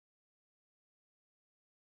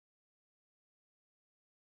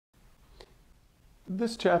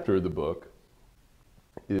This chapter of the book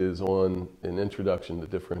is on an introduction to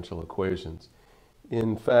differential equations.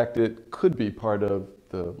 In fact, it could be part of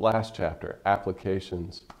the last chapter,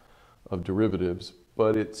 applications of derivatives,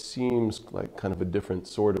 but it seems like kind of a different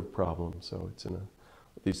sort of problem. So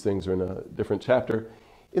these things are in a different chapter.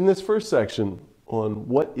 In this first section on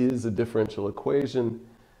what is a differential equation,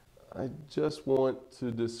 I just want to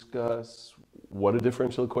discuss what a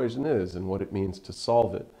differential equation is and what it means to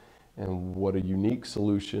solve it, and what a unique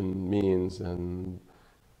solution means, and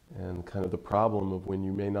kind of the problem of when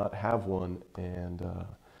you may not have one, and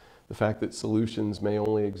the fact that solutions may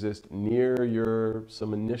only exist near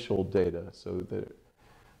some initial data. So that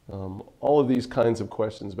all of these kinds of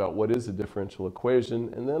questions about what is a differential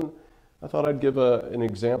equation. And then I thought I'd give an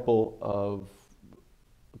example of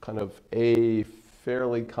kind of a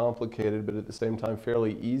fairly complicated but at the same time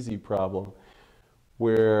fairly easy problem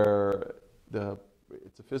where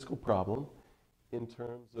it's a physical problem in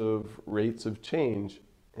terms of rates of change.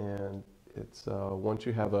 And it's once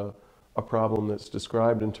you have a problem that's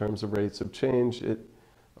described in terms of rates of change, a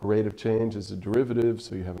rate of change is a derivative,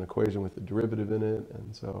 so you have an equation with a derivative in it,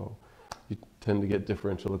 and so you tend to get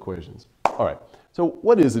differential equations. All right, so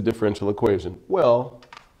what is a differential equation? Well,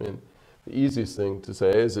 I mean, the easiest thing to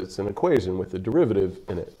say is it's an equation with a derivative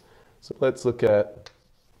in it. So let's look at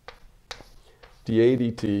dA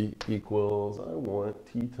dt equals, I want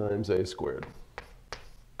t times a squared.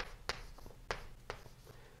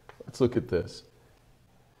 Let's look at this.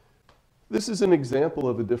 This is an example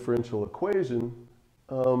of a differential equation.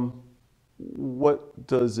 What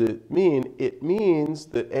does it mean? It means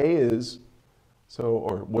that A is,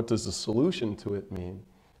 or what does the solution to it mean?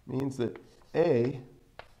 It means that A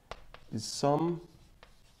is some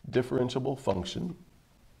differentiable function,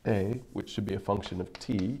 A, which should be a function of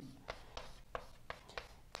t,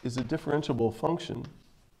 is a differentiable function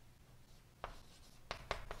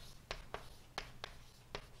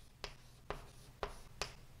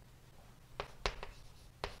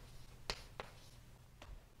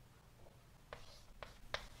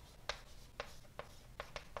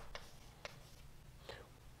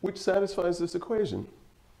which satisfies this equation.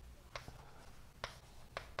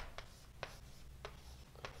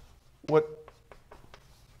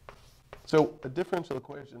 So a differential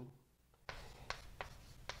equation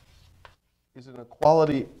is an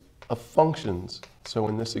equality of functions. So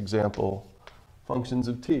in this example, functions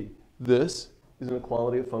of t. This is an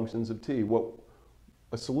equality of functions of t.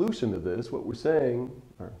 A solution to this, what we're saying,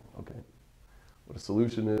 what a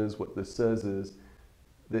solution is, what this says is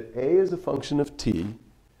that A is a function of t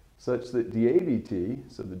such that dA dt,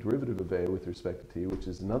 so the derivative of A with respect to t, which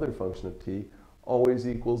is another function of t, always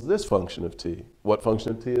equals this function of t. What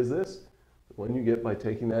function of t is this? The one you get by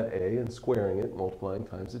taking that A and squaring it, multiplying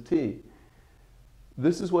times the t.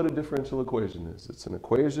 This is what a differential equation is. It's an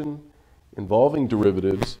equation involving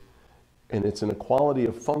derivatives, and it's an equality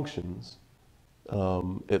of functions,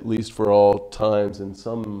 at least for all times in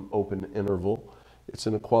some open interval. It's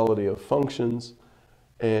an equality of functions,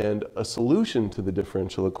 and a solution to the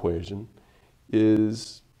differential equation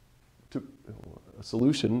is to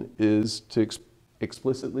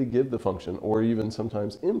explicitly give the function, or even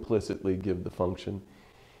sometimes implicitly give the function,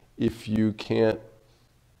 if you can't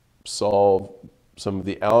solve some of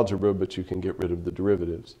the algebra, but you can get rid of the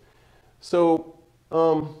derivatives. So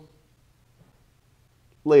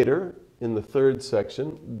later, in the third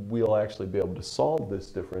section, we'll actually be able to solve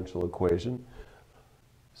this differential equation.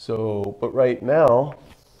 But right now,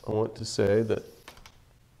 I want to say that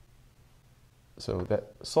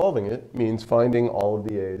solving it means finding all of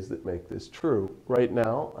the A's that make this true. Right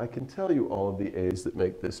now, I can tell you all of the A's that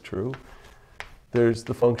make this true. There's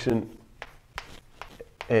the function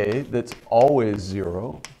A that's always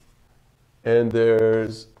 0, and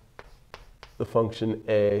there's the function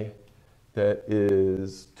A that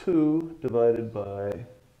is 2 divided by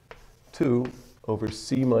 2 over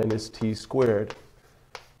c minus t squared,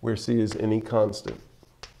 where c is any constant.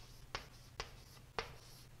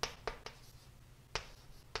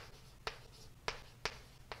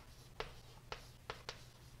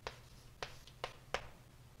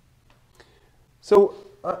 So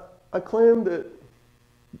I claim that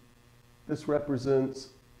this represents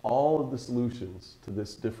all of the solutions to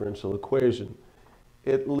this differential equation,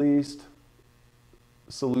 at least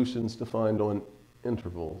solutions defined on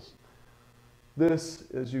intervals. This,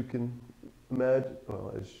 as you can imagine,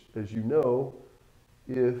 well, as you know,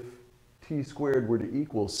 if t squared were to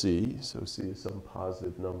equal c, so c is some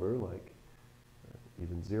positive number, like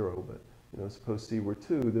even 0, but suppose c were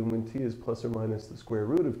 2, then when t is plus or minus the square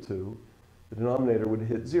root of 2, the denominator would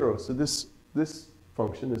hit 0. So this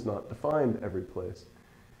function is not defined every place.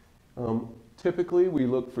 typically we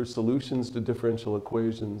look for solutions to differential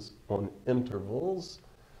equations on intervals.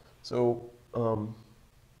 So,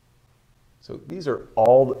 so these are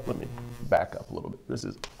all, let me back up a little bit. This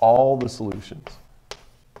is all the solutions.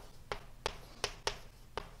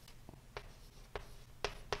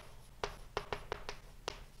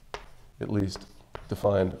 At least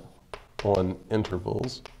defined on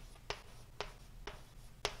intervals.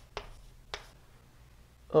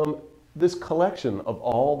 This collection of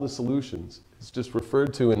all the solutions is just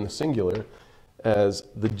referred to in the singular as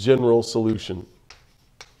the general solution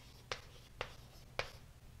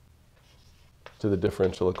to the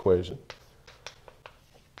differential equation.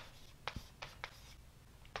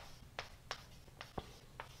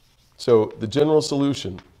 So the general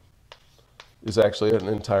solution is actually an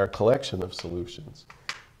entire collection of solutions.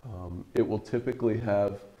 It will typically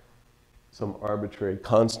have some arbitrary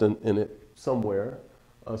constant in it somewhere.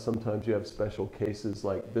 Sometimes you have special cases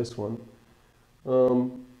like this one.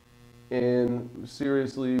 And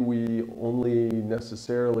seriously, we only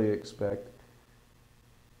necessarily expect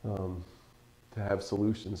to have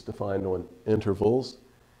solutions defined on intervals.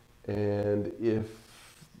 And if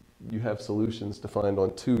you have solutions defined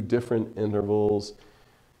on two different intervals,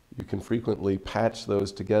 you can frequently patch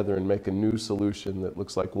those together and make a new solution that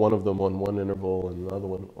looks like one of them on one interval and another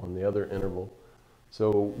one on the other interval.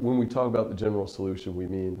 So when we talk about the general solution, we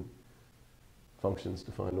mean functions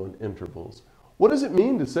defined on intervals. What does it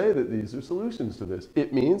mean to say that these are solutions to this?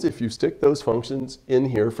 It means if you stick those functions in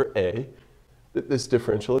here for A, that this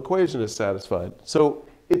differential equation is satisfied. So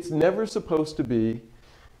it's never supposed to be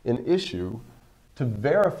an issue to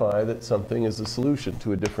verify that something is a solution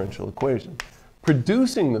to a differential equation.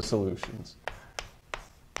 Producing the solutions,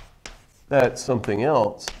 that's something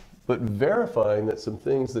else. But verifying that some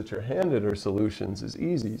things that you're handed are solutions is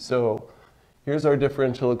easy. So here's our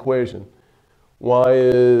differential equation. Y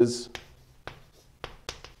is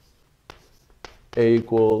A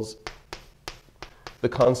equals the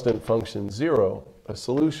constant function 0, a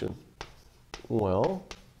solution. Well,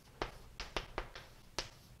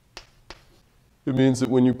 it means that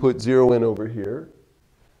when you put 0 in over here,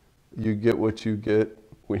 you get what you get.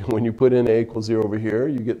 When you put in A equals 0 over here,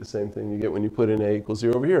 you get the same thing you get when you put in A equals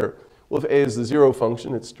 0 over here. Well, if A is the 0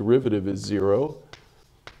 function, its derivative is 0.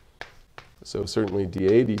 So certainly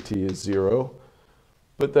dA dt is 0.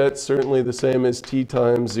 But that's certainly the same as t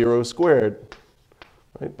times 0 squared.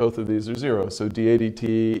 Right? Both of these are 0. So dA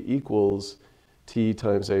dt equals t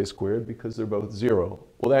times a squared because they're both 0.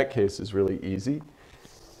 Well, that case is really easy.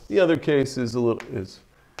 The other case is well,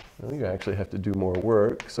 you actually have to do more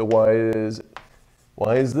work. So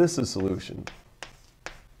why is this a solution?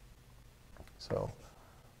 So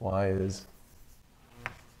y is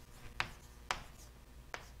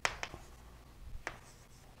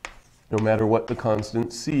no matter what the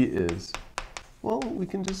constant c is. Well, we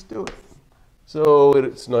can just do it. So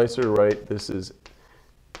it's nicer to write this is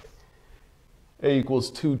a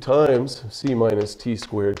equals 2 times c minus t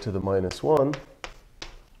squared to the minus 1.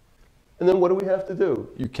 And then what do we have to do?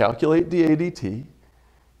 You calculate dA dt.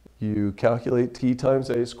 You calculate t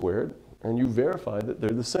times a squared, and you verify that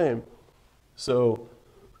they're the same. So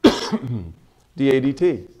dA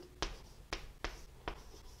dt.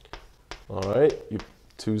 All right,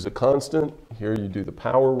 2 is a constant. Here you do the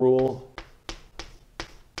power rule.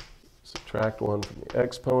 Subtract 1 from the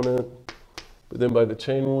exponent. But then by the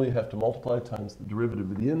chain rule, you have to multiply times the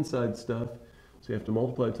derivative of the inside stuff. So you have to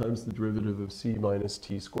multiply times the derivative of c minus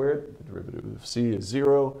t squared. The derivative of c is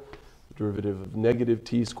 0. Derivative of negative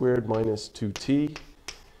t squared minus 2t.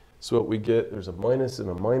 So what we get, there's a minus and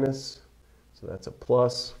a minus. So that's a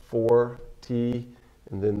plus 4t.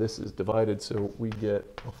 And then this is divided, so we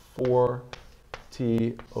get a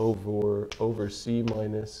 4t over c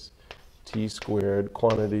minus t squared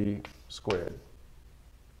quantity squared.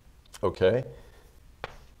 Okay?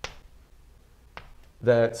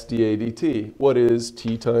 That's dA dt. What is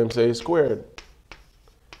t times a squared?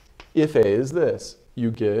 If a is this,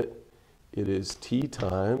 you get it is t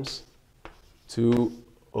times 2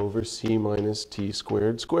 over c minus t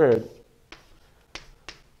squared squared.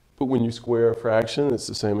 But when you square a fraction, it's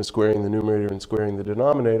the same as squaring the numerator and squaring the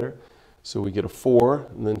denominator. So we get a 4,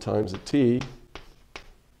 and then times a t,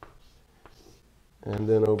 and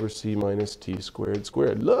then over c minus t squared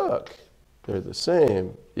squared. Look, they're the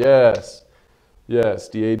same. Yes, yes,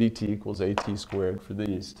 dA dt equals at squared for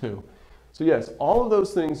these too. So yes, all of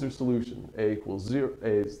those things are solutions. A equals 0, a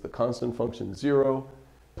is the constant function 0,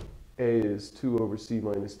 a is 2 over c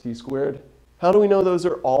minus t squared. How do we know those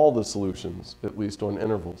are all the solutions, at least on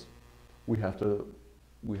intervals? We have to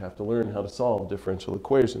learn how to solve differential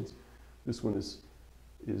equations. This one is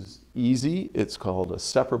is easy. It's called a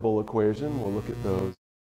separable equation. We'll look at those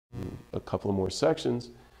in a couple of more sections.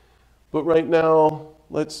 But right now,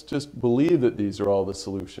 let's just believe that these are all the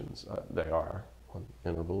solutions. They are on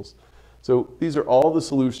intervals. So these are all the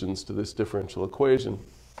solutions to this differential equation.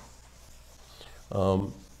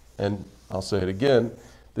 And I'll say it again,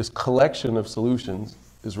 this collection of solutions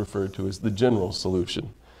is referred to as the general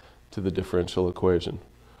solution to the differential equation.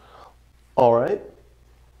 All right.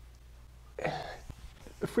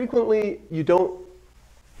 Frequently, you don't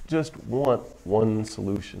just want one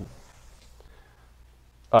solution.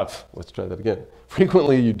 Let's try that again.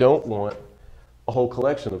 Frequently, you don't want a whole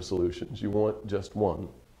collection of solutions. You want just one.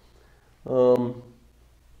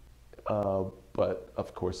 But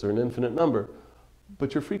of course, they're an infinite number.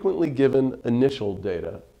 But you're frequently given initial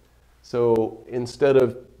data. So instead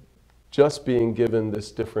of just being given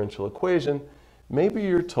this differential equation, maybe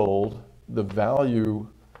you're told the value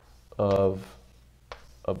of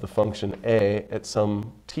the function a at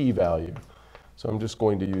some t value. So I'm just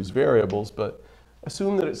going to use variables, but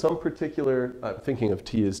assume that at some particular, thinking of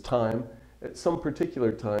t as time, at some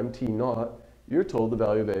particular time, t naught, you're told the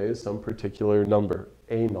value of a is some particular number,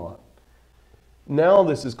 a naught. Now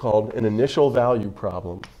this is called an initial value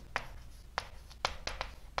problem.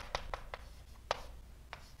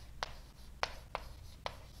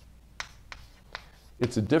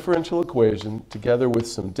 It's a differential equation together with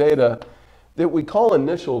some data that we call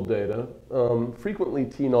initial data. Frequently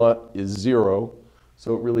t naught is 0,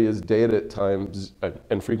 so it really is data at times,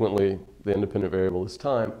 and frequently the independent variable is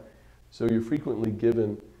time. So you're frequently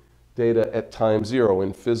given data at time 0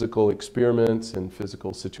 in physical experiments and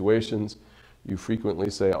physical situations. You frequently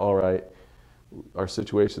say, all right, our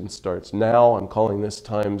situation starts now. I'm calling this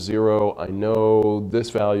time 0. I know this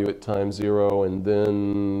value at time 0, and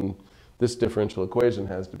then this differential equation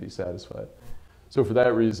has to be satisfied. So for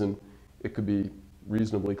that reason, it could be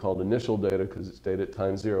reasonably called initial data because it's data at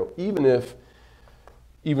time 0. Even if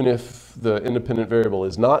the independent variable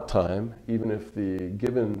is not time, even if the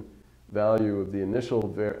given value of the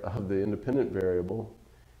independent variable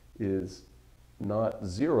is not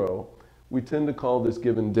 0, we tend to call this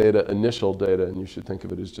given data initial data, and you should think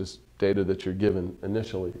of it as just data that you're given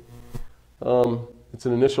initially. It's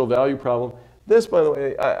an initial value problem. This, by the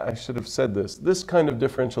way, I should have said this. This kind of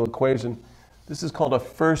differential equation, this is called a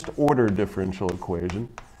first order differential equation.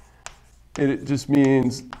 It just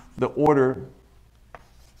means the order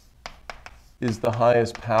is the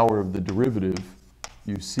highest power of the derivative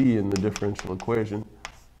you see in the differential equation.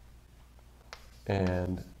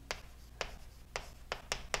 And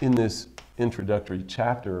in this introductory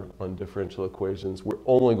chapter on differential equations, we're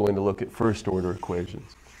only going to look at first order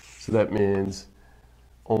equations. So that means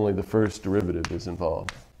only the first derivative is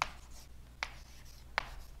involved.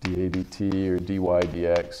 dA dt or dy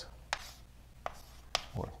dx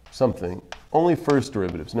or something. Only first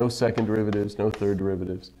derivatives, no second derivatives, no third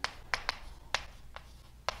derivatives.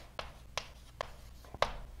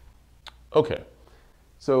 Okay,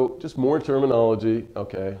 so just more terminology,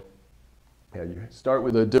 okay. Yeah, you start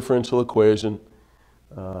with a differential equation.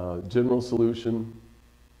 General solution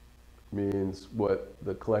means what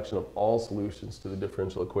the collection of all solutions to the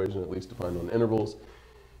differential equation, at least defined on intervals.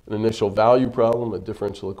 An initial value problem, a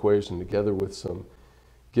differential equation together with some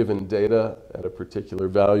given data at a particular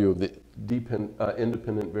value of the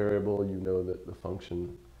independent variable. You know that the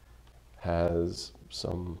function has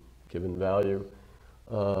some given value.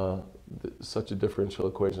 Such a differential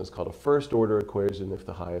equation is called a first order equation if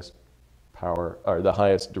the highest power, or the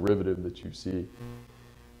highest derivative that you see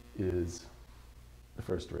is the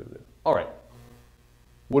first derivative. All right,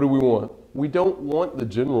 what do we want? We don't want the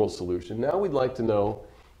general solution. Now we'd like to know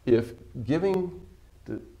if giving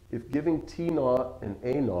t naught and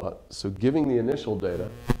a naught, so giving the initial data,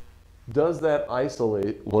 does that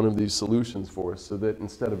isolate one of these solutions for us so that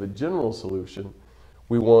instead of a general solution,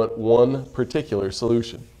 we want one particular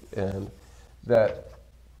solution. And that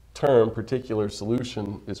term, particular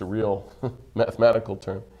solution, is a real mathematical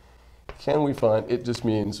term. Can we find, it just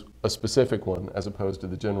means a specific one as opposed to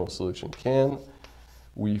the general solution. Can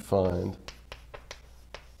we find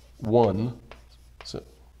one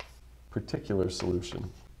particular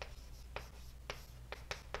solution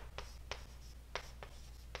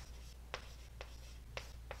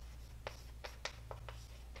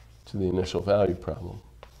to the initial value problem?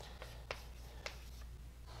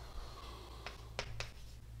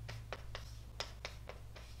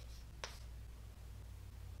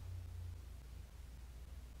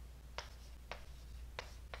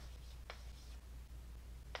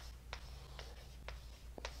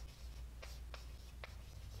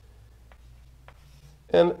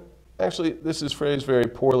 And actually, this is phrased very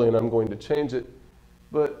poorly, and I'm going to change it.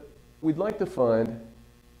 But we'd like to find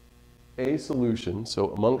a solution.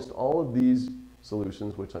 So amongst all of these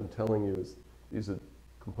solutions, which I'm telling you is these are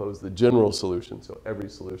compose the general solution. So every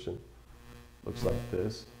solution looks like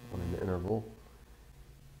this on an interval.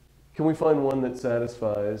 Can we find one that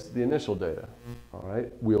satisfies the initial data? All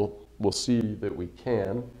right, we'll see that we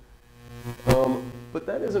can. But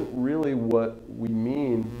that isn't really what we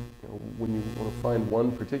mean, when you want to find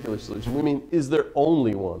one particular solution. We mean, is there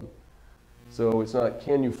only one? So it's not,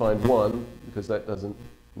 can you find one? Because that doesn't,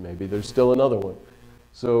 maybe there's still another one.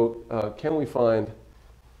 So can we find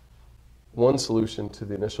one solution to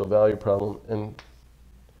the initial value problem? And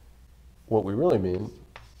what we really mean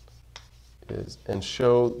is, and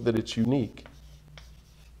show that it's unique.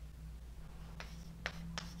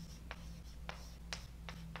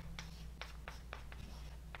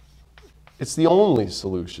 It's the only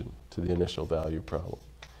solution to the initial value problem.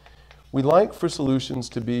 We like for solutions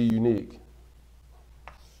to be unique.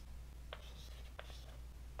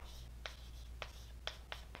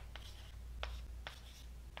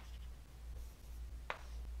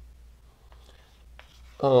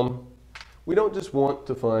 We don't just want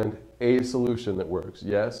to find a solution that works.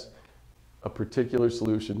 Yes, a particular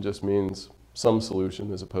solution just means some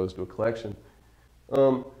solution as opposed to a collection.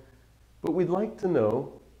 But we'd like to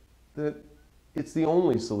know that it's the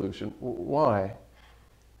only solution. Why?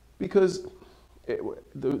 Because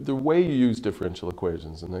the way you use differential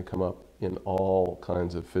equations, and they come up in all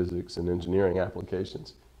kinds of physics and engineering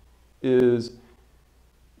applications, is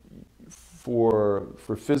for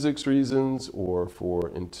physics reasons or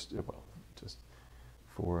for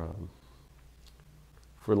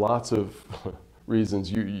lots of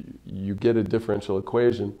reasons, you get a differential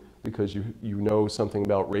equation because you know something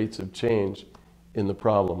about rates of change in the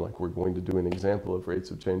problem, like we're going to do an example of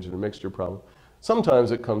rates of change in a mixture problem.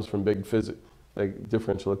 Sometimes it comes from big physics, like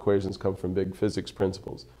differential equations come from big physics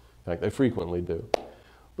principles. In fact, they frequently do.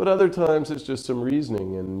 But other times it's just some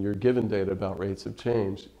reasoning and you're given data about rates of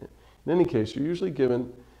change. In any case, you're usually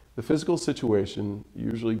given the physical situation,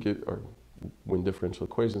 or when differential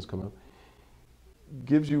equations come up,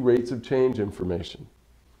 gives you rates of change information.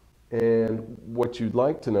 And what you'd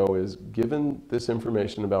like to know is, given this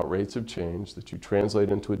information about rates of change that you translate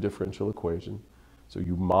into a differential equation, so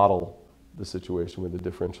you model the situation with a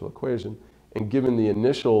differential equation, and given the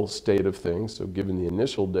initial state of things, so given the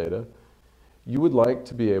initial data, you would like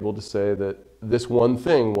to be able to say that this one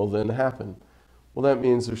thing will then happen. Well, that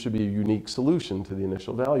means there should be a unique solution to the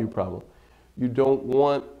initial value problem. You don't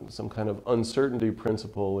want some kind of uncertainty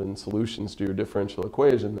principle in solutions to your differential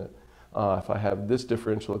equation that if I have this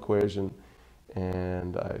differential equation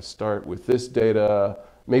and I start with this data,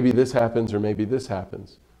 maybe this happens or maybe this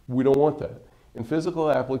happens. We don't want that. In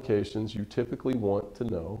physical applications, you typically want to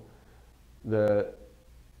know that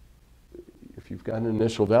if you've got an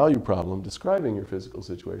initial value problem describing your physical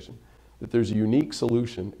situation, that there's a unique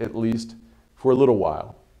solution, at least for a little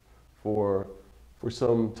while, for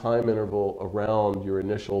some time interval around your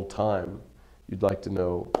initial time. You'd like to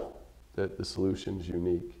know that the solution is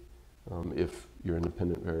unique if your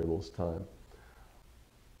independent variable is time.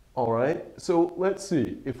 All right, so let's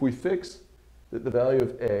see. If we fix that the value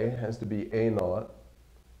of A has to be A naught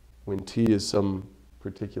when T is some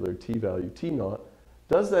particular T value T naught,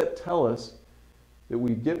 does that tell us that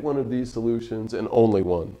we get one of these solutions and only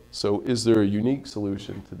one? So is there a unique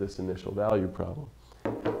solution to this initial value problem?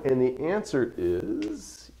 And the answer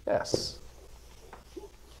is yes.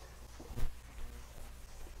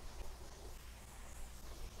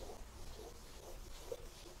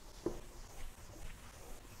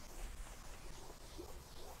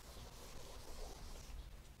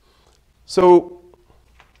 So,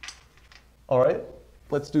 all right,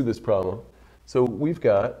 let's do this problem. So we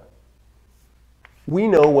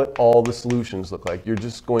know what all the solutions look like. You're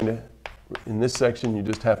just going to, in this section, you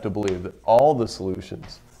just have to believe that all the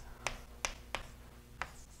solutions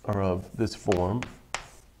are of this form.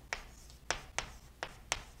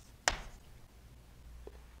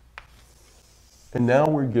 And now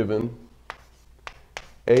we're given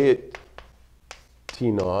A at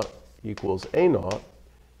T naught equals A naught.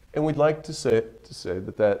 And we'd like to say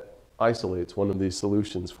that that isolates one of these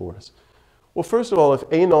solutions for us. Well, first of all, if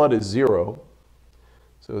A naught is 0,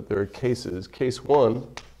 so there are cases. Case 1,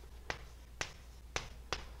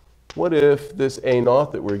 what if this A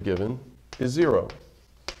naught that we're given is 0?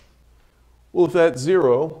 Well, if that's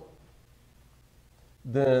 0,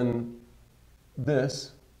 then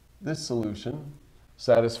this solution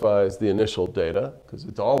satisfies the initial data, because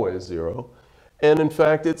it's always 0. And in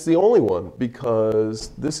fact, it's the only one, because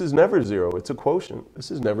this is never 0. It's a quotient. This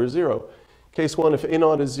is never 0. Case 1, if A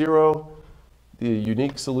naught is 0, the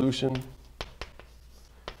unique solution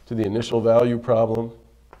to the initial value problem.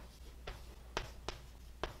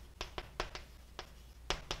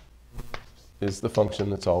 Is the function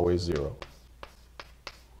that's always 0.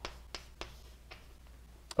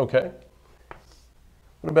 Okay.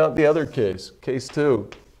 What about the other case? Case 2.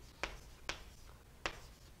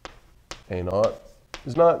 A0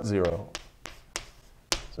 is not 0.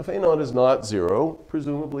 So if A0 is not 0,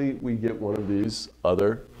 presumably we get one of these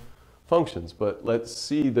other functions. But let's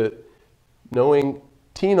see that knowing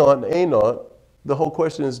T0 and A0, the whole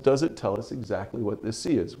question is, does it tell us exactly what this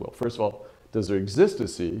C is? Well, first of all, does there exist a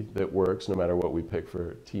C that works no matter what we pick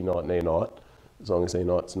for T0 and A0, as long as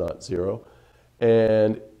A0 is not 0?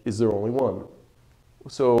 And is there only one?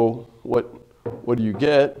 So what do you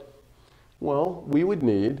get? Well, we would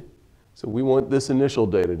need, so we want this initial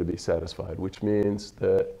data to be satisfied, which means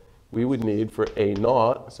that we would need for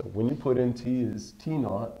A0, so when you put in T as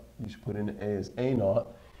T0, you should put in A as A0,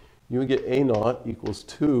 you would get A0 equals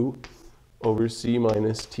 2 over C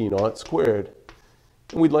minus T0 squared.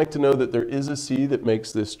 And we'd like to know that there is a C that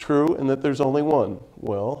makes this true and that there's only one.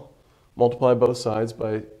 Well, multiply both sides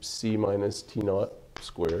by C minus T0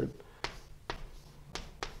 squared.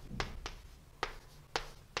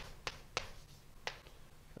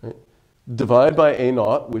 Right. Divide by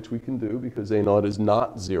A0, which we can do because A0 is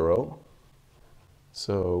not 0.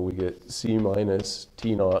 So we get C minus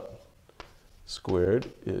T0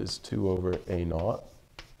 squared is 2 over A0.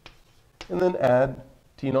 And then add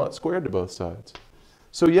T0 squared to both sides.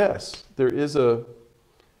 So yes, there is a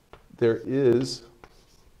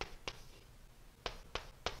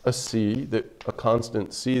C, a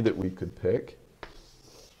constant C that we could pick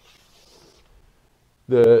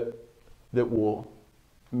that will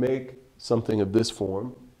make something of this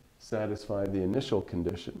form satisfy the initial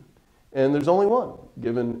condition. And there's only one.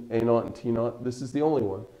 Given A0 and T0, this is the only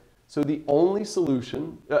one. So the only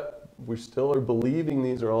solution, we still are believing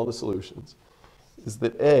these are all the solutions, is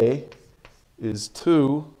that A is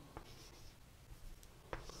 2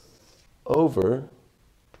 over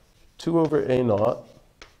A0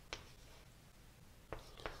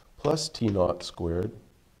 plus T0 squared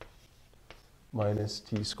minus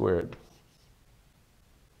T squared.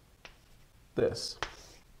 This.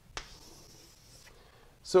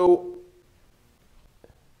 So,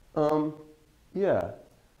 yeah,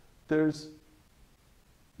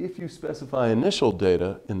 if you specify initial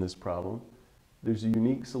data in this problem, there's a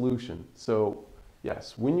unique solution. So,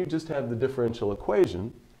 yes, when you just have the differential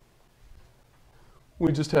equation,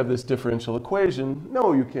 we just have this differential equation,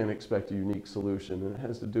 no, you can't expect a unique solution. And it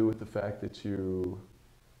has to do with the fact that you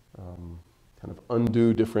kind of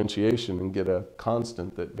undo differentiation and get a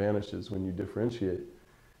constant that vanishes when you differentiate.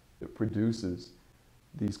 It produces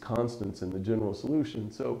these constants in the general solution.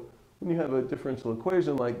 So when you have a differential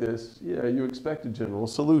equation like this, yeah, you expect a general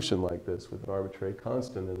solution like this with an arbitrary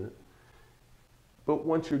constant in it. But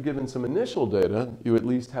once you're given some initial data, you at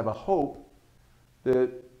least have a hope that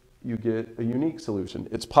you get a unique solution.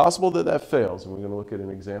 It's possible that that fails, and we're going to look at an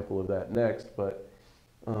example of that next, but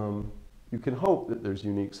you can hope that there's a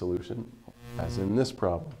unique solution, as in this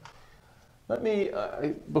problem. Let me,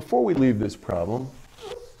 before we leave this problem,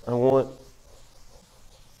 I want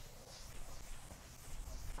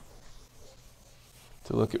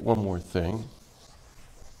to look at one more thing.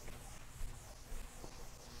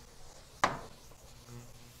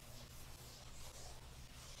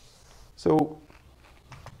 So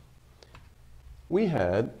we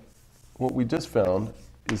had, what we just found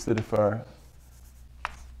is that if our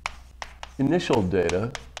initial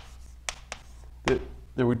data, that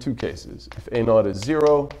there were two cases. If A0 is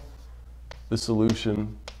 0, the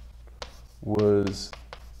solution was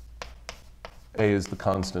A is the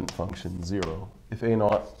constant function 0. If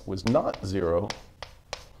A0 was not 0,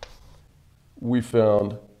 we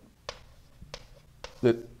found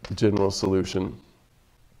that the general solution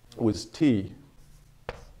was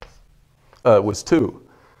was 2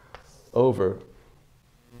 over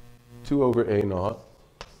A0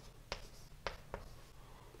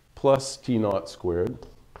 plus T0 squared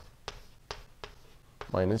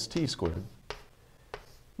minus T squared.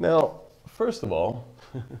 Now, first of all,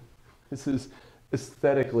 this is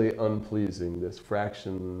aesthetically unpleasing, this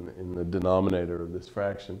fraction in the denominator of this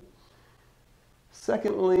fraction.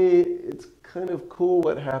 Secondly, it's kind of cool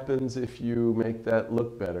what happens if you make that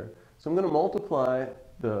look better. So I'm going to multiply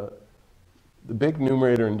the big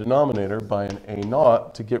numerator and denominator by an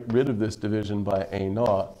A0 to get rid of this division by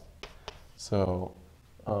A0. So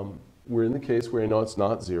we're in the case where A0 is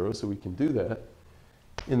not 0, so we can do that.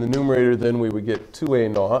 In the numerator, then, we would get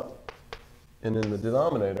 2A0. And in the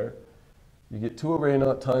denominator, you get 2 over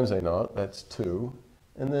A0 times A0. That's 2.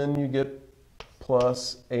 And then you get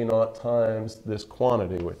plus a naught times this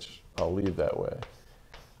quantity, which I'll leave that way,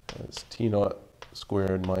 as t naught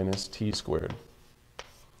squared minus t squared.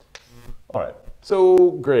 All right,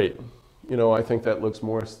 so great. You know, I think that looks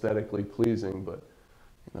more aesthetically pleasing, but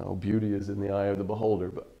you know, beauty is in the eye of the beholder,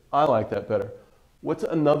 but I like that better. What's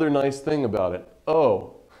another nice thing about it?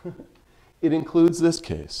 Oh, it includes this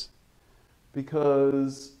case,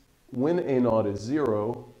 because when a naught is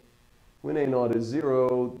 0,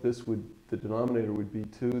 the denominator would be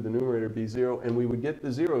 2, the numerator would be 0, and we would get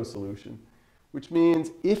the 0 solution, which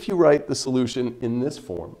means if you write the solution in this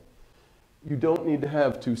form, you don't need to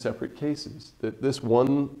have two separate cases. That this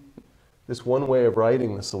one way of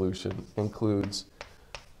writing the solution includes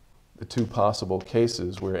the two possible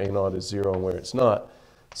cases where a naught is 0 and where it's not.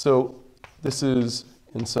 So this is,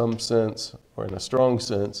 in some sense, or in a strong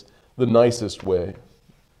sense, the nicest way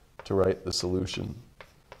to write the solution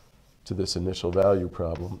to this initial value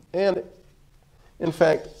problem. And in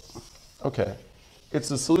fact, okay, it's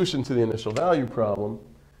the solution to the initial value problem,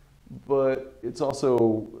 but it's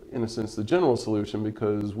also, in a sense, the general solution,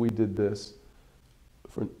 because we did this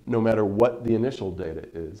for no matter what the initial data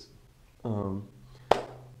is.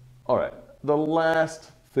 All right, the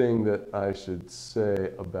last thing that I should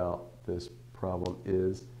say about this problem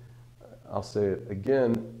is, I'll say it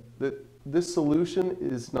again, that this solution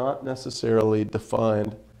is not necessarily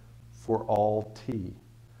defined for all t,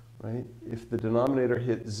 right? If the denominator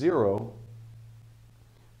hits 0,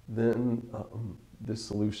 then this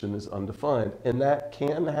solution is undefined, and that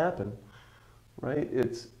can happen, right?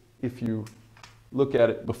 It's, if you look at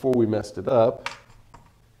it before we messed it up,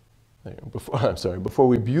 before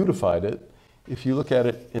we beautified it, if you look at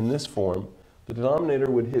it in this form, the denominator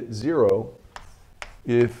would hit 0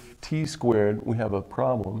 if t squared, we have a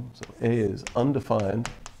problem, so a is undefined,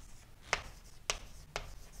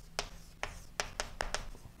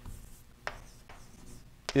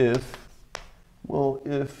 if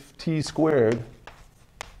t squared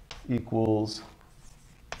equals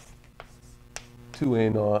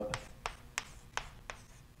 2a naught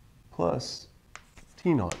plus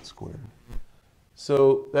t naught squared.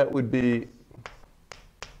 So that would be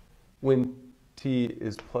when t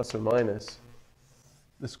is plus or minus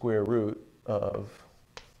the square root of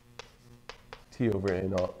t over a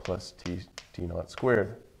naught plus t naught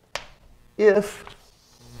squared. If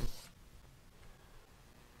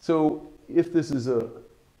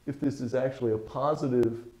this is actually a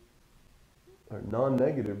positive or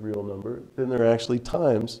non-negative real number, then there are actually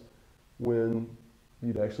times when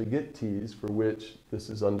you'd actually get t's for which this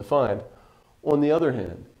is undefined. On the other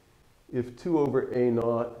hand, if 2 over a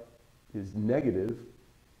naught is negative,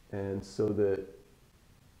 and so that,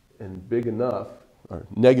 and big enough, or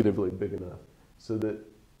negatively big enough, so that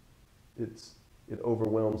it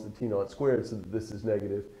overwhelms the t naught squared so that this is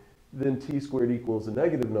negative, then t squared equals a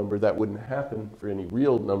negative number. That wouldn't happen for any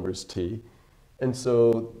real numbers t, and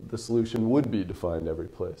so the solution would be defined every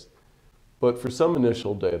place. But for some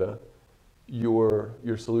initial data, your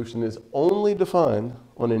solution is only defined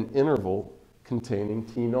on an interval containing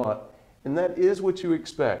t naught, and that is what you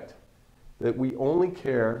expect, that we only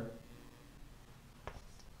care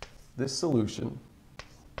this solution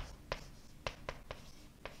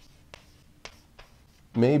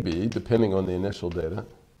may be, depending on the initial data,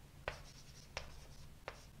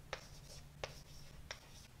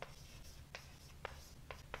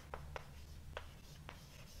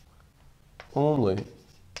 only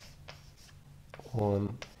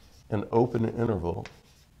on an open interval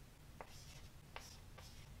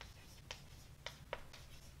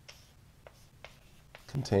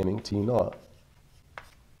containing t naught.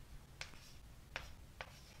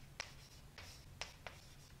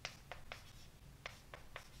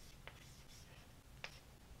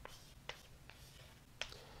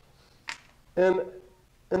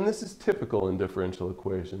 And this is typical in differential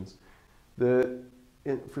equations, that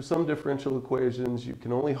for some differential equations, you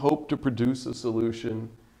can only hope to produce a solution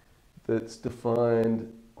that's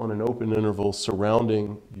defined on an open interval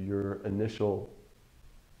surrounding your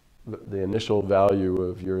the initial value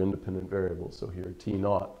of your independent variable, so here t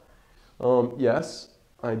naught. Yes,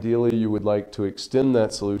 ideally you would like to extend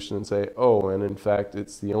that solution and say, oh, and in fact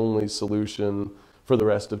it's the only solution for the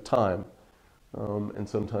rest of time. And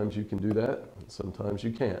sometimes you can do that, and sometimes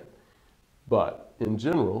you can't. But in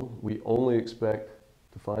general, we only expect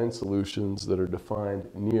to find solutions that are defined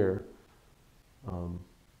near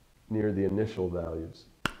the initial values.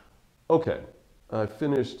 Okay, I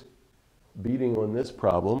finished beating on this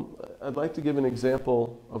problem. I'd like to give an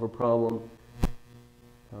example of a problem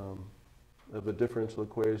of a differential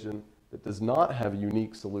equation that does not have a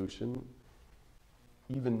unique solution,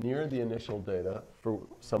 even near the initial data for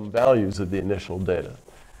some values of the initial data,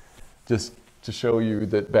 just to show you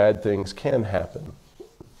that bad things can happen.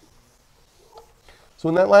 So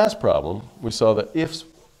in that last problem, we saw that if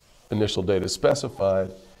initial data is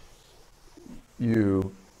specified,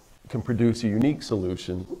 you can produce a unique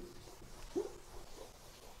solution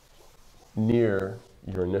near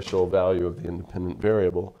your initial value of the independent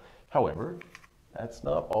variable. However, that's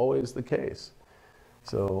not always the case.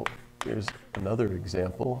 So here's another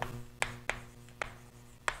example.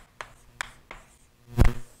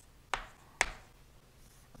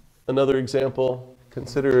 Another example,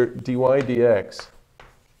 consider dy dx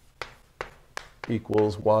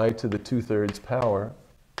equals y to the 2/3 power,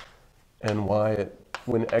 and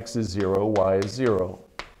when x is 0, y is 0.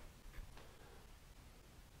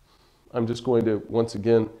 I'm just going to, once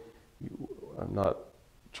again, I'm not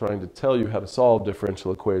trying to tell you how to solve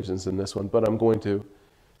differential equations in this one, but I'm going to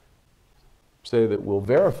say that we'll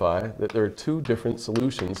verify that there are two different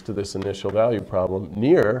solutions to this initial value problem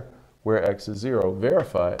near where x is 0.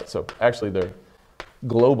 Verify it. So actually they're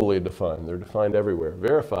globally defined. They're defined everywhere.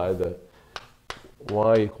 Verify that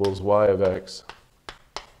y equals y of x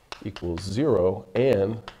equals 0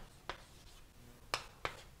 and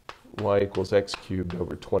y equals x cubed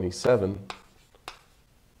over 27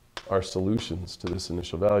 are solutions to this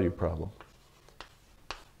initial value problem.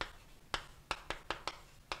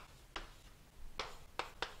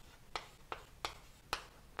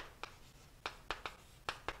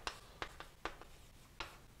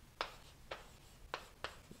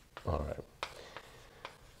 All right.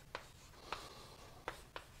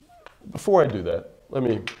 Before I do that, let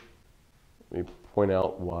me point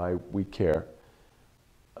out why we care.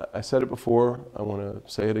 I said it before, I want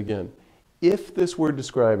to say it again. If this were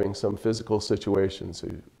describing some physical situation, so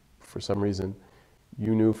for some reason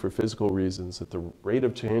you knew for physical reasons that the rate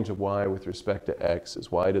of change of y with respect to x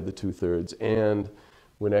is y to the 2/3, and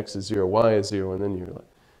when x is 0, y is 0, and then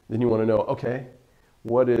you want to know, okay,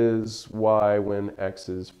 what is y when x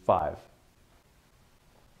is 5?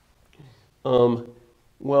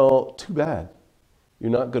 Well, too bad.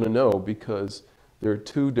 You're not going to know because there are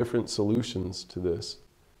two different solutions to this.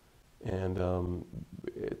 And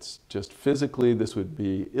it's just physically, this would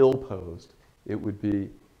be ill-posed. It would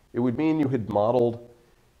mean you had modeled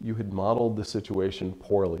the situation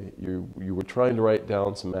poorly. You were trying to write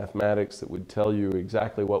down some mathematics that would tell you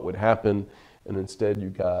exactly what would happen, and instead you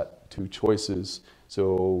got two choices.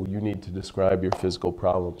 So you need to describe your physical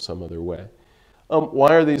problem some other way.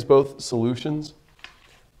 Why are these both solutions?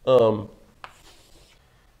 You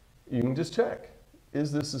can just check.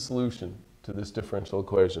 Is this a solution to this differential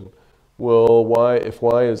equation? Well, if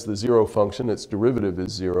y is the 0 function, its derivative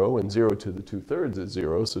is 0, and 0 to the 2/3 is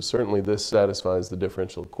 0, so certainly this satisfies the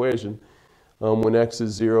differential equation. When x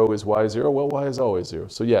is 0, is y 0? Well, y is always 0.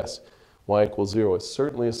 So yes, y equals 0 is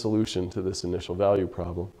certainly a solution to this initial value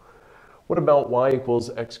problem. What about y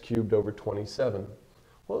equals x cubed over 27?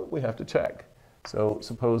 Well, we have to check. So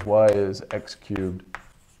suppose y is x cubed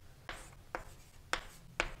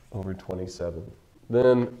over 27.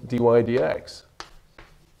 Then dy dx.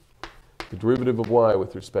 The derivative of y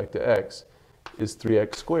with respect to x is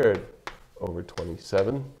 3x squared over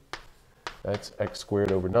 27. That's x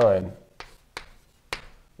squared over 9.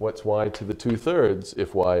 What's y to the 2/3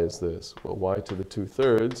 if y is this? Well, y to the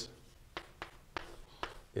 2/3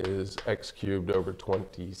 is x cubed over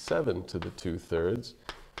 27 to the 2/3.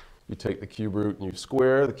 You take the cube root and you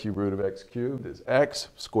square. The cube root of x cubed is x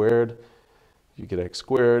squared. You get x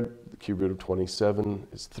squared. The cube root of 27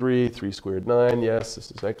 is 3. 3 squared, 9. Yes, this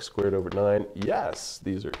is x squared over 9. Yes,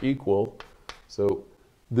 these are equal. So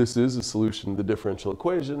this is a solution to the differential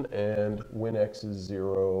equation. And when x is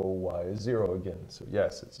 0, y is 0 again. So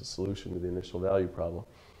yes, it's a solution to the initial value problem.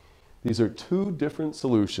 These are two different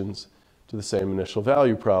solutions to the same initial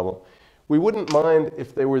value problem. We wouldn't mind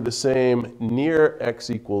if they were the same near x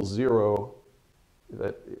equals 0,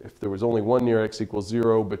 that if there was only one near x equals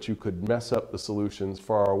 0, but you could mess up the solutions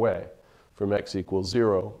far away from x equals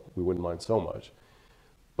 0, we wouldn't mind so much.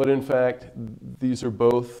 But in fact, these are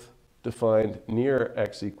both defined near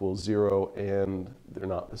x equals 0, and they're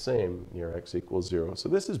not the same near x equals 0. So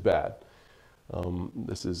this is bad.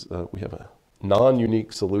 We have a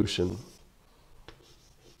non-unique solution.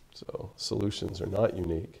 So solutions are not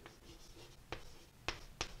unique.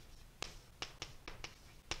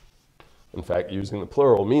 In fact, using the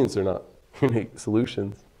plural means they're not unique.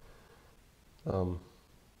 Solutions are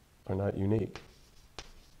not unique.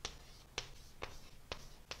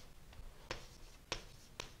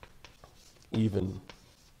 Even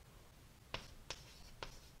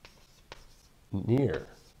near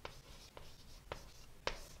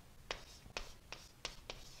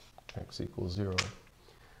x equals 0.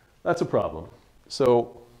 That's a problem.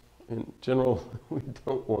 So in general, we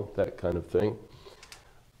don't want that kind of thing.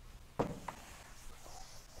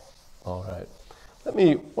 All right.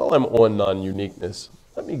 While I'm on non-uniqueness,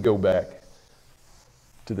 let me go back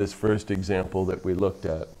to this first example that we looked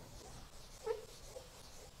at.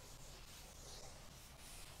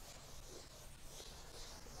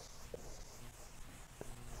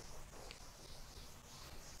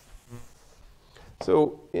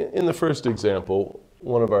 So in the first example,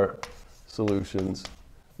 one of our solutions,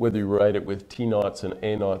 whether you write it with t naughts and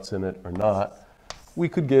a naughts in it or not, we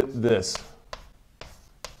could get this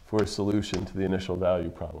for a solution to the initial value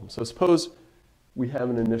problem. So suppose we have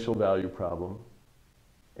an initial value problem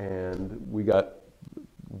and we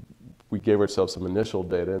gave ourselves some initial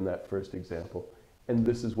data in that first example, and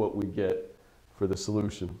this is what we get for the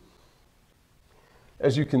solution.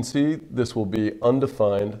 As you can see, this will be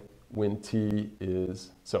undefined when t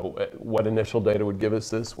is, so what initial data would give us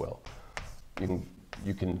this? Well,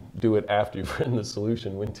 you can do it after you've written the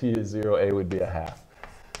solution. When t is 0, a would be a half.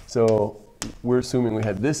 So we're assuming we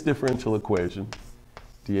had this differential equation,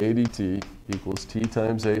 dA dt equals t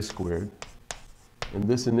times a squared, and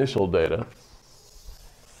this initial data.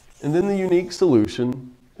 And then the unique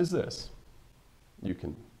solution is this. You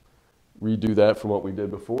can redo that from what we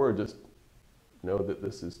did before, or just know that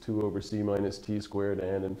this is 2 over c minus t squared,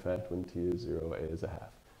 and in fact, when t is 0, a is a half.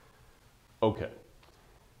 Okay.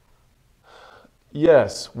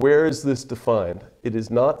 Yes, where is this defined? It is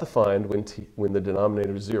not defined when the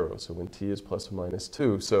denominator is 0, so when t is plus or minus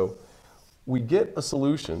 2. So we get a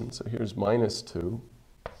solution. So here's minus 2.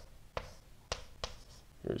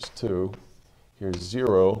 Here's 2. Here's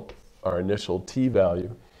 0, our initial t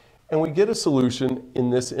value. And we get a solution in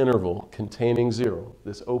this interval containing 0,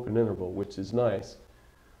 this open interval, which is nice.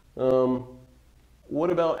 What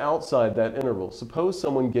about outside that interval? Suppose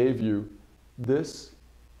someone gave you this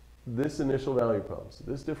initial value problem, so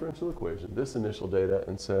this differential equation, this initial data,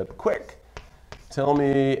 and said, quick, tell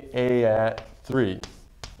me a at 3.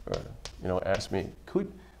 Or, ask me,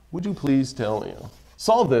 would you please tell me,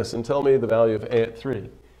 solve this and tell me the value of a at 3.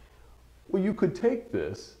 Well, you could take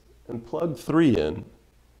this and plug 3 in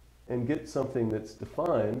and get something that's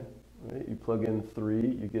defined, right? You plug in 3,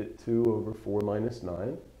 you get 2 over 4 minus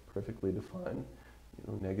 9, perfectly defined,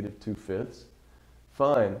 negative 2/5.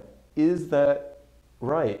 Fine. Is that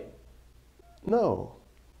right? No.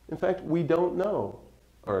 In fact, we don't know.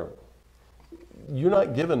 Or you're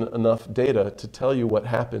not given enough data to tell you what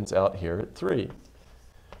happens out here at 3,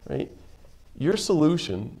 right? Your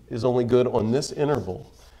solution is only good on this interval.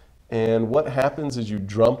 And what happens is you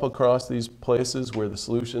jump across these places where the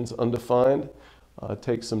solution's undefined,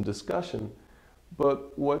 take some discussion.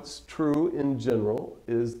 But what's true in general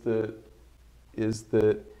is that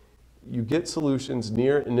you get solutions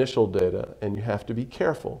near initial data, and you have to be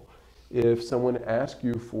careful. If someone asks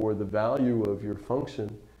you for the value of your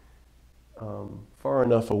function far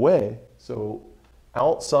enough away, so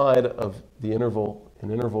outside of the interval,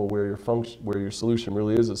 an interval where your solution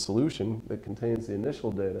really is a solution that contains the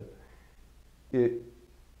initial data,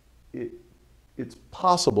 it's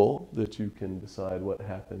possible that you can decide what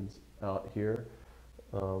happens out here,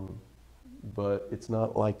 but it's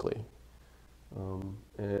not likely.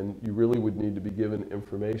 And you really would need to be given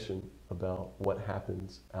information about what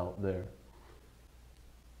happens out there.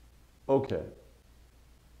 Okay.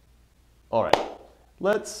 All right.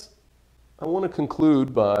 I want to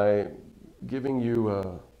conclude by giving you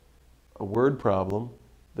a word problem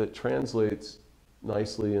that translates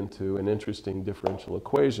nicely into an interesting differential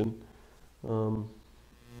equation.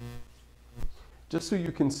 Just so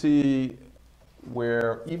you can see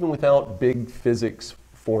where, even without big physics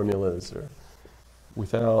formulas or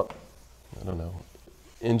without,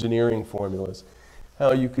 engineering formulas,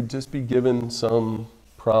 how you could just be given some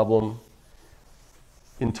problem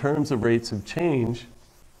in terms of rates of change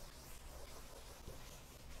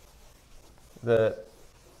that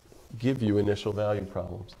give you initial value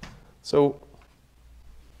problems. So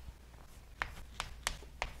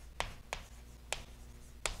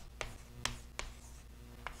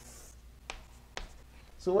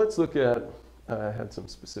let's look at, I had some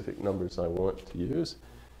specific numbers I want to use.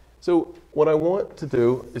 So what I want to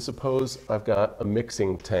do is, suppose I've got a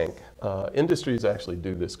mixing tank. Industries actually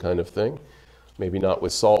do this kind of thing. Maybe not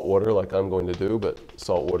with salt water like I'm going to do, but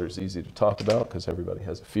salt water is easy to talk about because everybody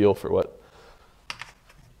has a feel for what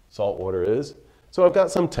salt water is. So I've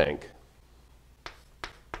got some tank.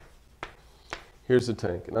 Here's the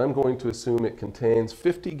tank, and I'm going to assume it contains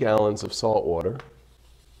 50 gallons of salt water.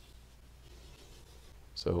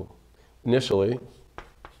 So initially,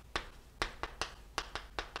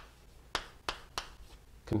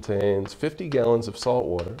 contains 50 gallons of salt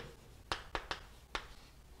water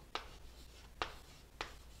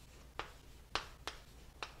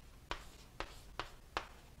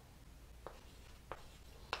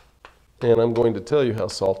and I'm going to tell you how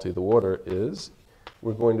salty the water is.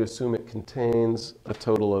 We're going to assume it contains a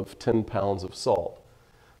total of 10 pounds of salt.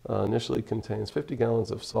 Initially contains 50 gallons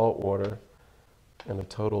of salt water and a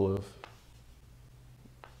total of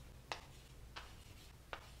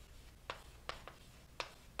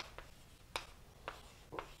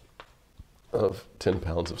 10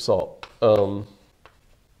 pounds of salt.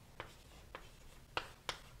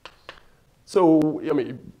 So, I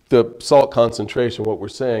mean, the salt concentration, what we're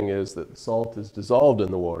saying is that the salt is dissolved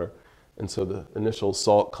in the water, and so the initial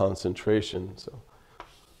salt concentration, so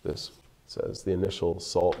this says the initial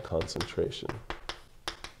salt concentration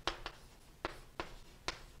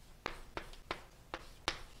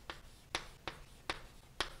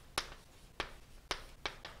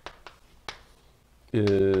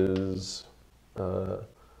is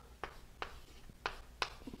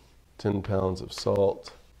 10 pounds of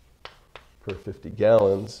salt per 50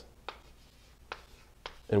 gallons,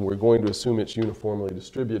 and we're going to assume it's uniformly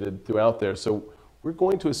distributed throughout there. So we're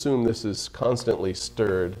going to assume this is constantly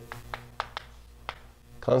stirred,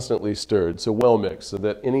 so well mixed, so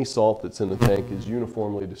that any salt that's in the tank is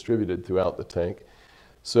uniformly distributed throughout the tank.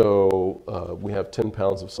 So we have 10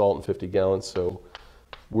 pounds of salt in 50 gallons, so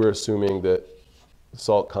we're assuming that the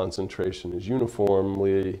salt concentration is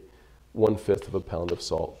uniformly 1/5 of a pound of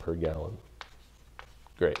salt per gallon.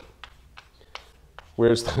 Great.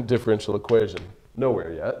 Where's the differential equation?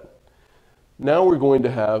 Nowhere yet. Now we're going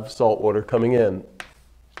to have salt water coming in.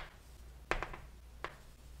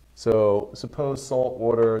 So suppose salt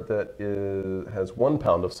water that has 1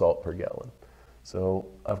 pound of salt per gallon. So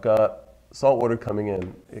I've got salt water coming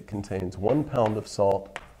in. It contains 1 pound of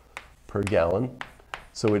salt per gallon.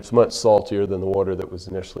 So it's much saltier than the water that was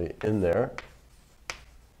initially in there.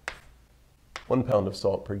 1 pound of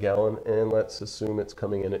salt per gallon, and let's assume it's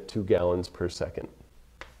coming in at 2 gallons per second.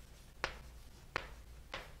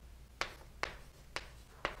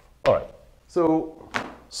 All right, so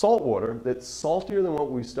salt water that's saltier than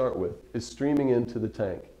what we start with is streaming into the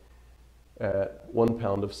tank at 1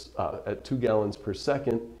 pound of, at 2 gallons per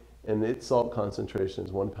second, and its salt concentration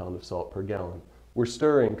is 1 pound of salt per gallon. We're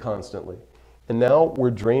stirring constantly, and now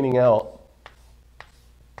we're draining out.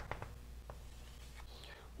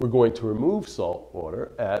 We're going to remove salt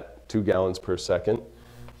water at 2 gallons per second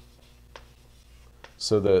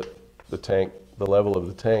so that the level of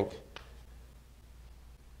the tank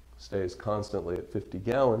stays constantly at 50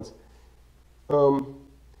 gallons.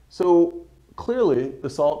 So clearly the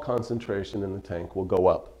salt concentration in the tank will go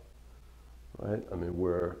up, right? I mean,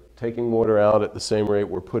 we're taking water out at the same rate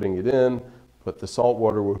we're putting it in, but the salt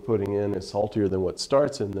water we're putting in is saltier than what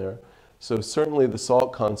starts in there. So certainly the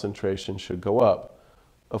salt concentration should go up.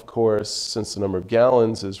 Of course, since the number of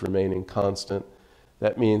gallons is remaining constant,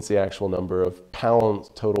 that means the actual number of pounds,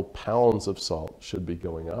 total pounds of salt should be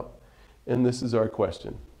going up. And this is our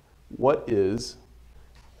question. What is,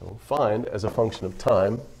 we'll find as a function of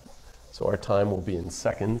time, so our time will be in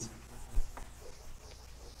seconds.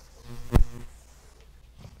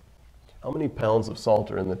 How many pounds of salt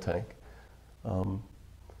are in the tank?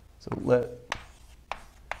 So let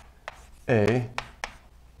A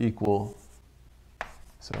equal,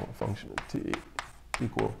 so a function of T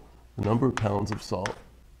equal the number of pounds of salt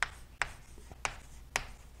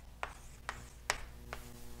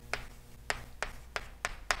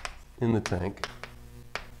in the tank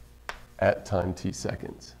at time t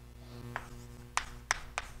seconds.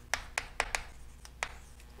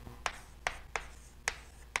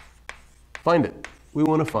 Find it. We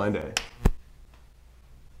want to find A.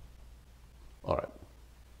 All right.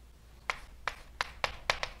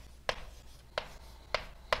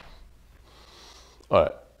 All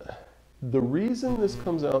right. The reason this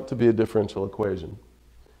comes out to be a differential equation,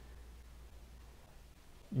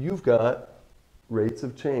 you've got rates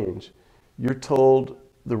of change. You're told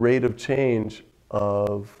the rate of change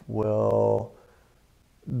of, well,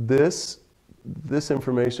 this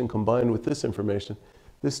information combined with this information,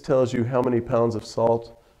 this tells you how many pounds of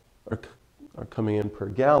salt are coming in per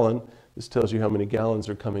gallon. This tells you how many gallons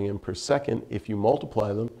are coming in per second. If you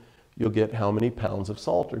multiply them, you'll get how many pounds of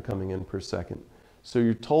salt are coming in per second. So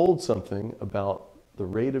you're told something about the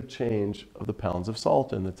rate of change of the pounds of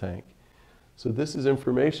salt in the tank. So this is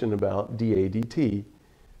information about dA dt,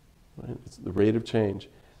 right? It's the rate of change.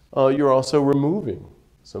 You're also removing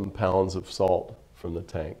some pounds of salt from the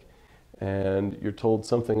tank. And you're told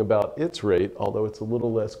something about its rate, although it's a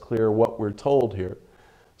little less clear what we're told here.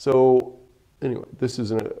 So anyway, this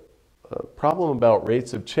is a problem about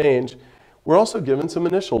rates of change, we're also given some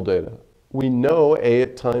initial data. We know A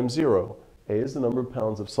at time 0. A is the number of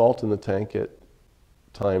pounds of salt in the tank at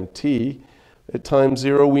time t. At time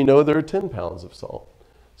 0, we know there are 10 pounds of salt.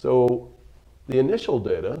 So the initial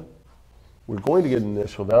data, we're going to get an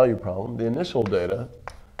initial value problem. The initial data,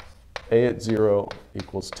 A at 0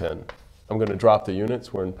 equals 10. I'm going to drop the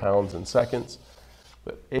units. We're in pounds and seconds.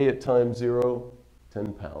 But A at time 0,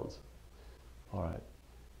 10 pounds. All right.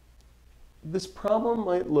 This problem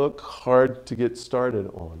might look hard to get started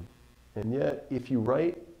on. And yet, if you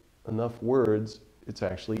write enough words, it's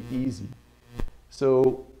actually easy.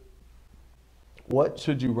 So what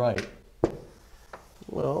should you write?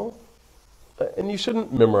 Well, and you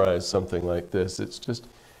shouldn't memorize something like this. It's just,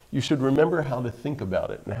 you should remember how to think about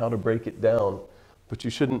it and how to break it down, but you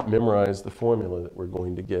shouldn't memorize the formula that we're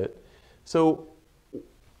going to get. So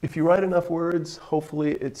if you write enough words,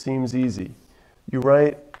 hopefully it seems easy. You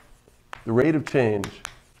write the rate of change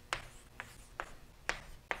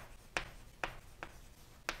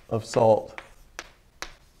of salt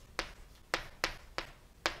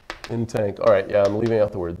in tank. All right, yeah, I'm leaving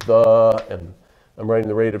out the word the, and I'm writing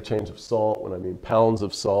the rate of change of salt when I mean pounds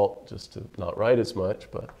of salt, just to not write as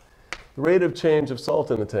much, but the rate of change of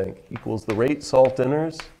salt in the tank equals the rate salt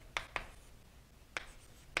enters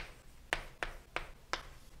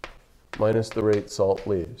minus the rate salt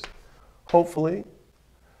leaves. Hopefully,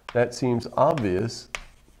 that seems obvious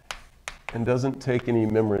and doesn't take any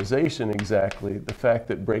memorization exactly. The fact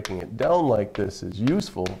that breaking it down like this is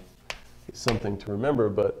useful is something to remember,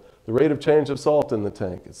 but the rate of change of salt in the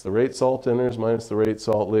tank, it's the rate salt enters minus the rate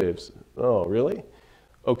salt leaves. Oh, really?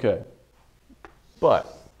 Okay.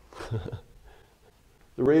 But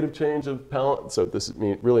the rate of change of pounds, so this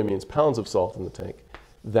really means pounds of salt in the tank,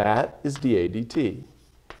 that is dA dt.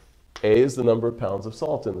 A is the number of pounds of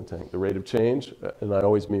salt in the tank. The rate of change, and I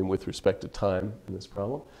always mean with respect to time in this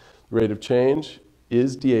problem, the rate of change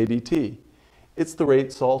is dA dt. It's the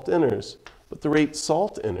rate salt enters. But the rate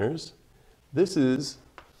salt enters, this is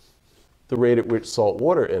the rate at which salt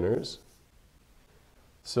water enters.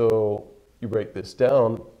 So you break this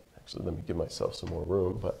down. Actually, let me give myself some more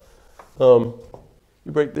room. But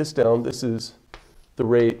you break this down. This is the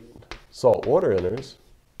rate salt water enters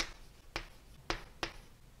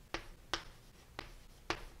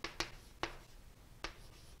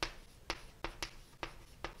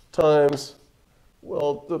times,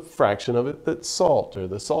 well, the fraction of it that's salt, or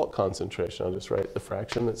the salt concentration. I'll just write the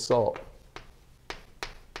fraction that's salt.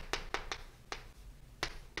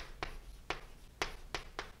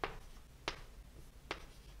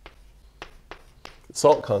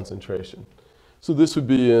 Salt concentration. So this would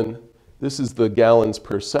be this is the gallons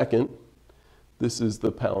per second. This is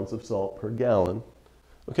the pounds of salt per gallon.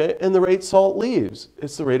 Okay, and the rate salt leaves.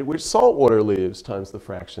 It's the rate at which salt water leaves times the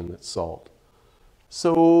fraction that's salt.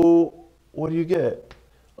 So what do you get?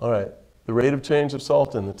 All right, the rate of change of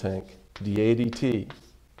salt in the tank, dA dt,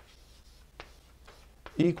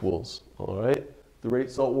 equals, all right, the rate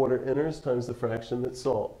salt water enters times the fraction that's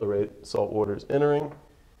salt. The rate salt water is entering,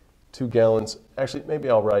 2 gallons. Actually, maybe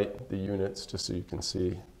I'll write the units just so you can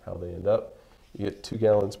see how they end up. You get 2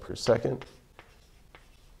 gallons per second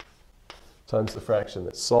times the fraction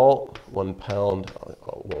that's salt, 1 pound, I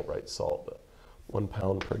won't write salt, but 1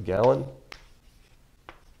 pound per gallon.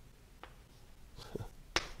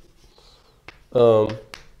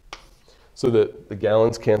 So that the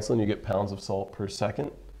gallons cancel and you get pounds of salt per second,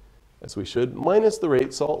 as we should, minus the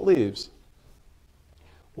rate salt leaves.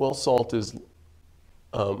 Well, salt is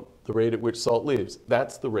the rate at which salt leaves.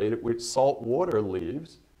 That's the rate at which salt water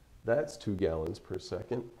leaves. That's 2 gallons per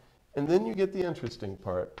second. And then you get the interesting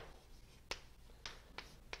part.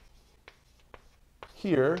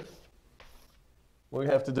 Here, what we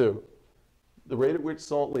have to do, the rate at which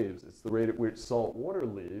salt leaves, it's the rate at which salt water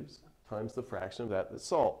leaves times the fraction of that that's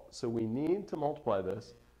salt. So we need to multiply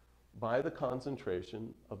this by the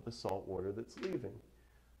concentration of the salt water that's leaving.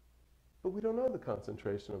 But we don't know the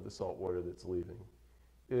concentration of the salt water that's leaving.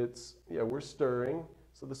 We're stirring,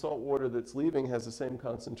 so the salt water that's leaving has the same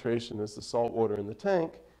concentration as the salt water in the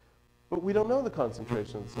tank, but we don't know the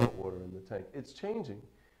concentration of the salt water in the tank. It's changing.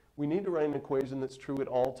 We need to write an equation that's true at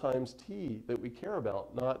all times t that we care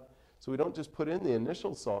about, so we don't just put in the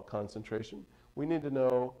initial salt concentration. We need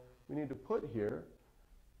to put here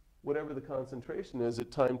whatever the concentration is at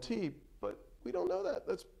time t, but we don't know that.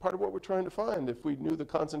 That's part of what we're trying to find. If we knew the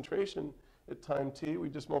concentration at time t, we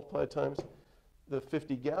just multiply times the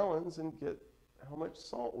 50 gallons and get how much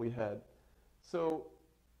salt we had. So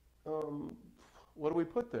what do we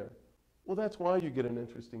put there? Well, that's why you get an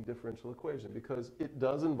interesting differential equation, because it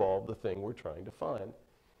does involve the thing we're trying to find.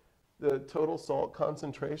 The total salt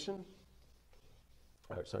concentration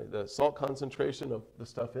the salt concentration of the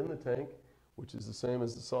stuff in the tank, which is the same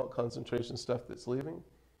as the salt concentration stuff that's leaving.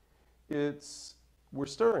 We're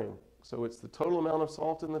stirring, so it's the total amount of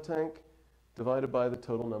salt in the tank divided by the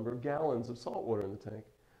total number of gallons of salt water in the tank.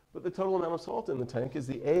 But the total amount of salt in the tank is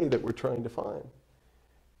the A that we're trying to find.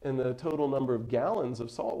 And the total number of gallons of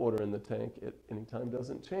salt water in the tank at any time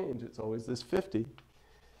doesn't change. It's always this 50.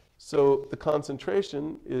 So the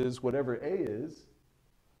concentration is whatever A is,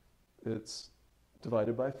 it's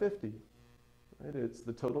divided by 50. Right? It's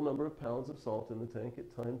the total number of pounds of salt in the tank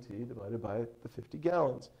at time t divided by the 50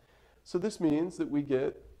 gallons. So this means that we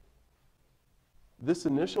get this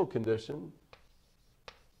initial condition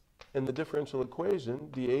and the differential equation,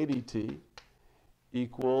 dA dt,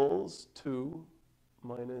 equals 2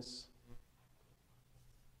 minus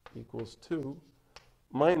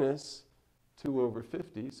 2 over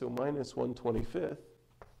 50, so minus 1/25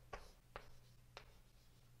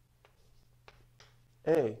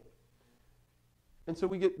 A. And so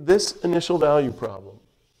we get this initial value problem.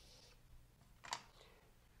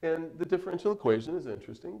 And the differential equation is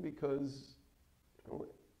interesting because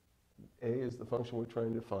A is the function we're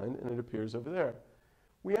trying to find, and it appears over there.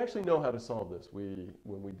 We actually know how to solve this.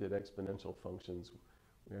 When we did exponential functions,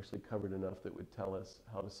 we actually covered enough that would tell us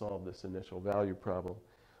how to solve this initial value problem.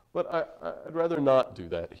 But I'd rather not do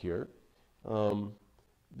that here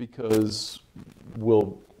because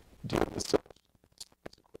we'll deal with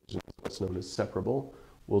what's known as separable.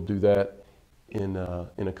 We'll do that in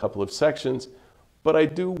a couple of sections. But I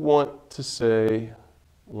do want to say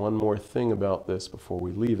one more thing about this before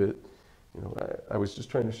we leave it. I was just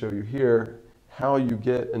trying to show you here how you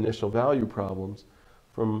get initial value problems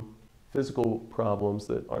from physical problems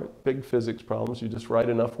that aren't big physics problems. You just write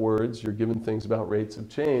enough words, you're given things about rates of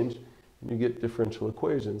change, and you get differential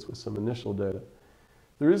equations with some initial data.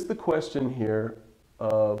 There is the question here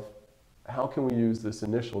of how can we use this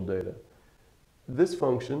initial data? This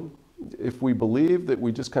function, if we believe that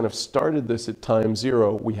we just kind of started this at time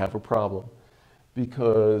 0, we have a problem.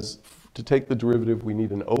 Because to take the derivative, we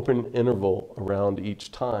need an open interval around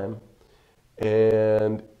each time.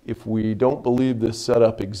 And if we don't believe this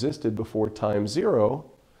setup existed before time 0,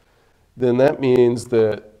 then that means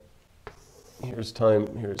that here's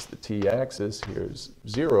the t-axis, here's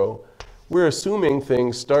 0. We're assuming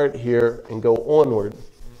things start here and go onward.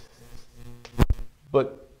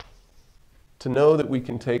 But to know that we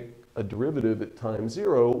can take a derivative at time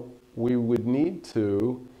 0, we would need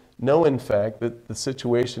to know, in fact, that the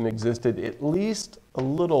situation existed at least a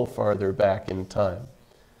little farther back in time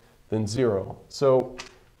than 0. So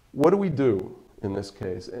what do we do in this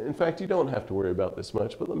case? In fact, you don't have to worry about this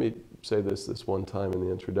much, but let me say this one time in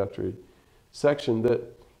the introductory section, that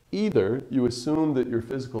either you assume that your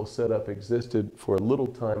physical setup existed for a little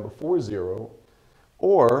time before 0,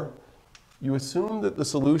 or you assume that the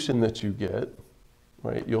solution that you get,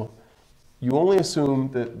 right, you only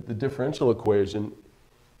assume that the differential equation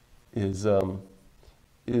is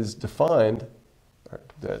defined,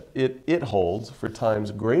 that it holds for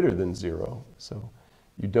times greater than 0. So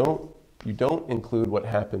you don't include what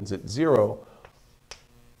happens at 0.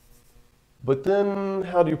 But then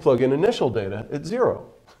how do you plug in initial data at 0?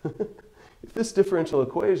 If this differential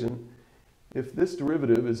equation, if this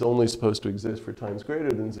derivative is only supposed to exist for times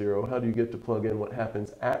greater than 0, how do you get to plug in what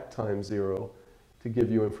happens at time 0 to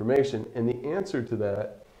give you information? And the answer to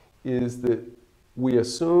that is that we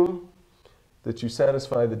assume that you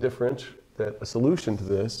satisfy the that a solution to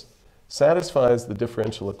this satisfies the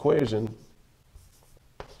differential equation.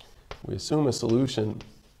 We assume a solution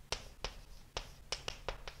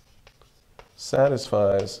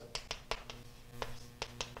satisfies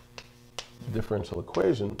the differential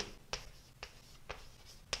equation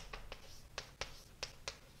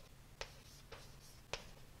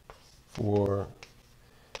for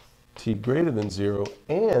t greater than 0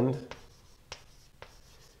 and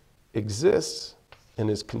exists and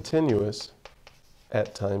is continuous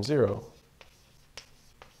at time 0.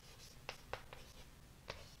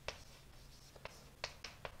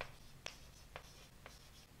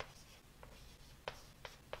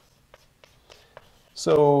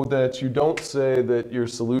 So that you don't say that your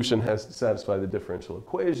solution has to satisfy the differential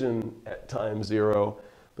equation at time 0,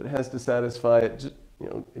 but it has to satisfy it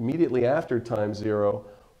immediately after time 0,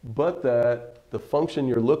 but that the function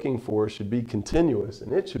you're looking for should be continuous,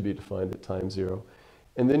 and it should be defined at time 0.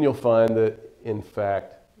 And then you'll find that, in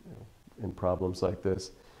fact, in problems like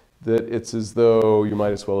this, that it's as though you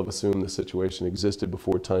might as well have assumed the situation existed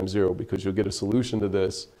before time 0, because you'll get a solution to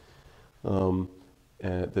this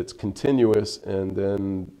that's continuous and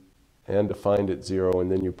defined at 0,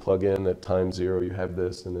 and then you plug in at time 0, you have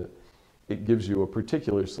this, and it gives you a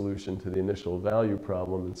particular solution to the initial value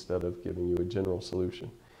problem instead of giving you a general solution.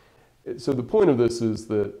 So the point of this is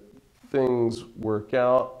that things work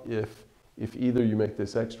out if either you make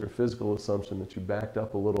this extra physical assumption that you backed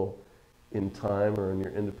up a little in time or in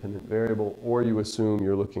your independent variable, or you assume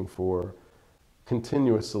you're looking for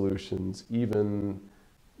continuous solutions even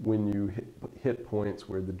when you hit points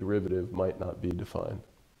where the derivative might not be defined.